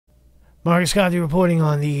Marcus Scotty reporting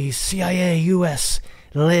on the CIA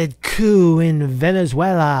U.S.-led coup in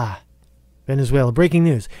Venezuela. Breaking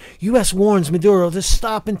news. U.S. warns Maduro to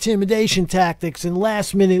stop intimidation tactics and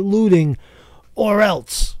last-minute looting or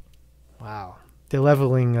else. Wow. They're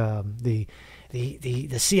leveling the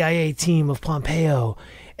CIA team of Pompeo,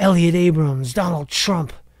 Elliot Abrams, Donald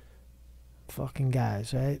Trump. Fucking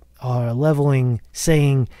guys, right? Are leveling,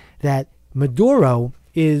 saying that Maduro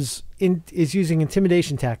is using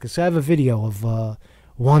intimidation tactics. I have a video of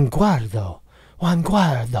Juan Guaido,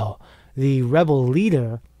 the rebel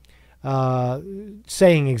leader,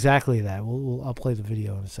 saying exactly that. I'll play the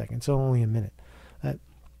video in a second. It's only a minute.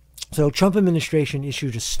 So Trump administration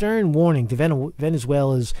issued a stern warning to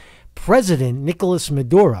Venezuela's President Nicolas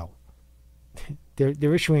Maduro. They're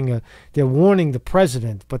warning the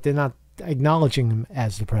president, but they're not acknowledging him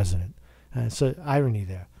as the president. So irony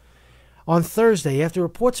there. On Thursday, after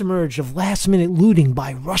reports emerged of last-minute looting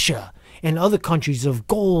by Russia and other countries of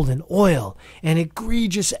gold and oil and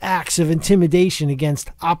egregious acts of intimidation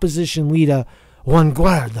against opposition leader Juan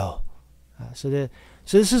Guaido. So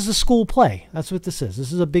this is a school play. That's what this is.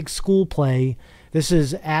 This is a big school play. This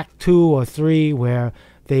is Act 2 or 3 where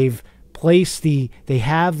they've placed they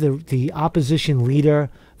have the opposition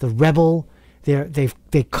leader, the rebel.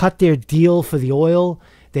 They cut their deal for the oil.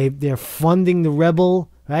 They're funding the rebel.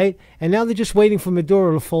 Right? And now they're just waiting for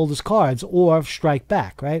Maduro to fold his cards or strike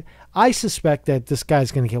back, right? I suspect that this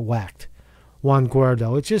guy's going to get whacked, Juan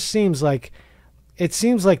Guaido. It just seems like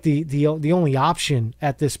the only option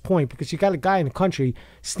at this point, because you got a guy in the country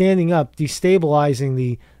standing up,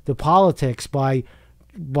 destabilizing the politics by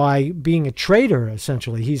being a traitor,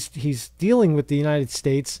 essentially. He's dealing with the United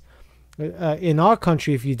States. In our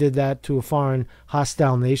country, if you did that to a foreign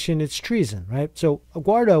hostile nation, it's treason, right? So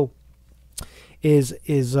Guaido is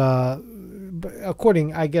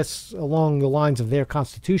according, I guess, along the lines of their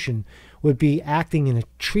constitution, would be acting in a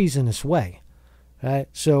treasonous way, right?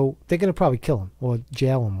 So they're going to probably kill him or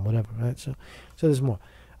jail him, whatever, right? So there's more.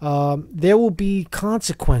 There will be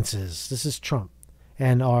consequences. This is Trump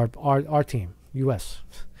and our team, U.S.,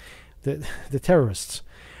 the terrorists.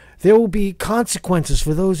 There will be consequences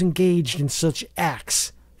for those engaged in such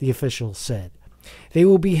acts, the official said. They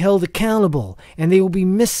will be held accountable, and they will be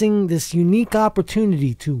missing this unique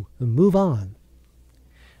opportunity to move on.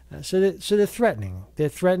 So they're threatening. They're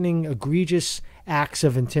threatening egregious acts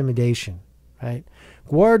of intimidation, right?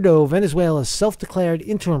 Guaido, Venezuela's self-declared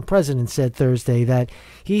interim president, said Thursday that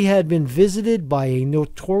he had been visited by a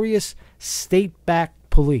notorious state-backed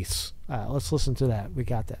police. Let's listen to that. We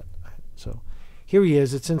got that. So here he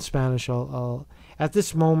is. It's in Spanish. At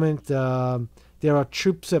this moment, there are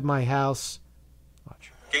troops at my house.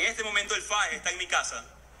 Que en este momento el FAE está en mi casa.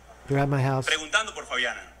 They're at my house. Preguntando por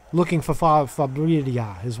Fabiana. Looking for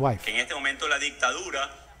Fabricia, his wife. Que en este momento la dictadura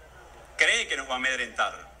cree que nos va a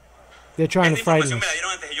amedrentar. They're trying to frighten us. Me la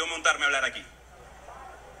dieron antes de yo montarme a hablar aquí.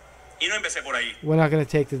 Y no empecé por ahí. We're not going to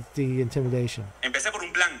take the intimidation. Empecé por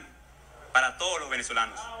un plan para todos los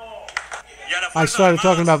venezolanos. I started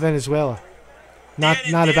talking about Venezuela. Not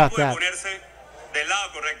about that. Del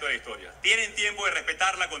lado correcto de la historia. Tienen tiempo de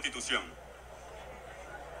respetar la Constitución.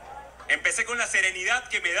 Empecé con la serenidad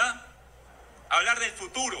que me da hablar del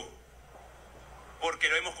futuro, porque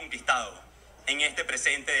lo hemos conquistado en este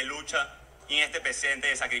presente de lucha y en este presente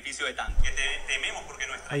de sacrificio de tanto. Que tememos porque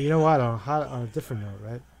nuestra. You know what? On a different note,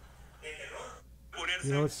 right?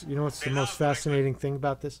 You know what's the most fascinating thing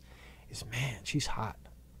about this is, man, she's hot.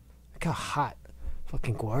 Look how hot.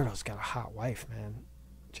 Fucking Guaido's got a hot wife, man.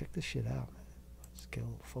 Check this shit out, man. Let's get a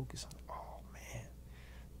little focus on. Oh man,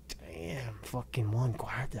 damn, fucking Juan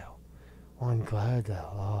Guaido. Juan Guaido.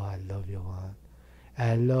 Oh, I love you, Juan.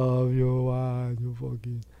 I love you, Juan. You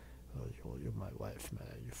fucking. Oh, you're my wife,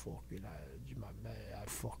 man. You fucking. You're my man. I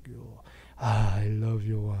fuck you. I love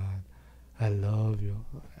you, Juan. I love you.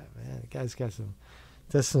 Yeah, man, the guy's got some.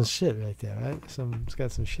 That's some shit right there, right? It's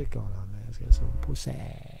got some shit going on, man. It's got some pussy.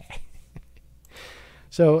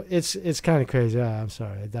 So it's kind of crazy. I'm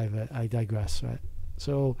sorry. I digress, right?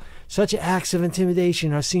 So such acts of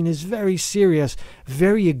intimidation are seen as very serious,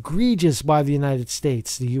 very egregious by the United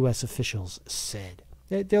States, the U.S. officials said.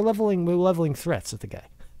 We're leveling threats at the guy.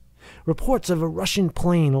 Reports of a Russian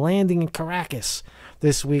plane landing in Caracas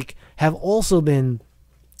this week have also been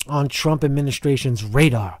on Trump administration's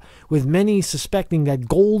radar, with many suspecting that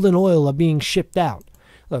gold and oil are being shipped out.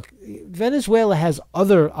 Look, Venezuela has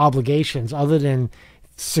other obligations other than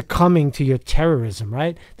succumbing to your terrorism,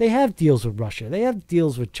 right? They have deals with Russia. They have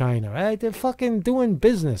deals with China, right? They're fucking doing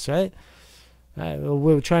business, right?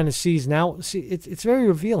 We're trying to seize now. See, it's very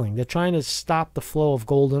revealing. They're trying to stop the flow of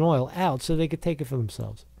gold and oil out so they could take it for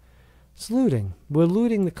themselves. It's looting. We're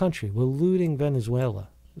looting the country. We're looting Venezuela.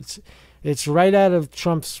 It's right out of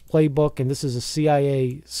Trump's playbook, and this is a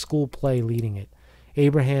CIA school play leading it.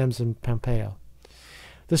 Abrahams and Pompeo.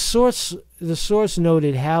 The source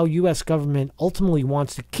noted how U.S. government ultimately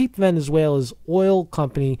wants to keep Venezuela's oil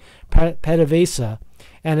company PDVSA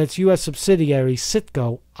and its U.S. subsidiary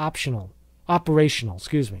Citgo operational.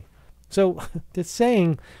 So they're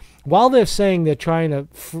saying, while they're saying they're trying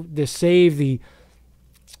to save the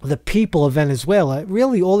people of Venezuela,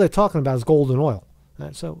 really all they're talking about is gold and oil.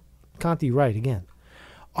 So Conti right again.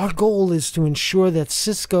 Our goal is to ensure that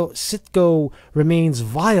Citgo remains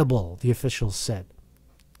viable, the officials said.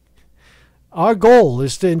 Our goal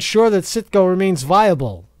is to ensure that Citgo remains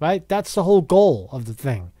viable, right? That's the whole goal of the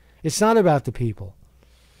thing. It's not about the people.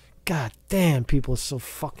 God damn, people are so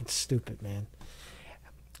fucking stupid, man.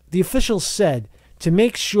 The officials said to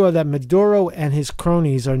make sure that Maduro and his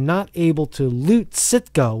cronies are not able to loot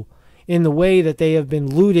Citgo in the way that they have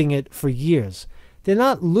been looting it for years. They're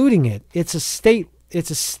not looting it. It's a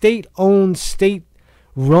state-owned,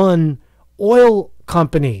 state-run oil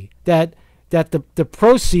company that the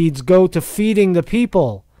proceeds go to feeding the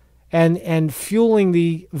people and fueling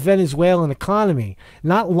the Venezuelan economy,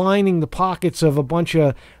 not lining the pockets of a bunch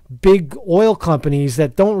of big oil companies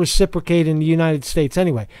that don't reciprocate in the United States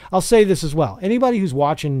anyway. I'll say this as well. Anybody who's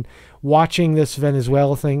watching this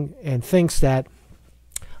Venezuela thing and thinks that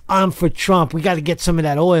I'm for Trump, we got to get some of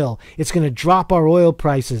that oil, it's going to drop our oil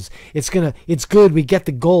prices, it's good, we get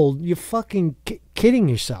the gold, you're fucking kidding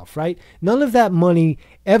yourself, right? None of that money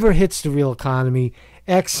ever hits the real economy.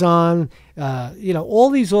 Exxon, all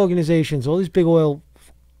these organizations, all these big oil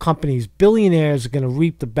companies, billionaires are going to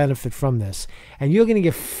reap the benefit from this, and you're going to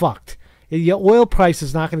get fucked. Your oil price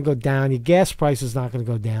is not going to go down, your gas price is not going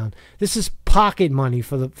to go down. This is pocket money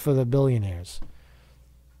for the billionaires.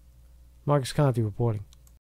 Marcus Conti reporting.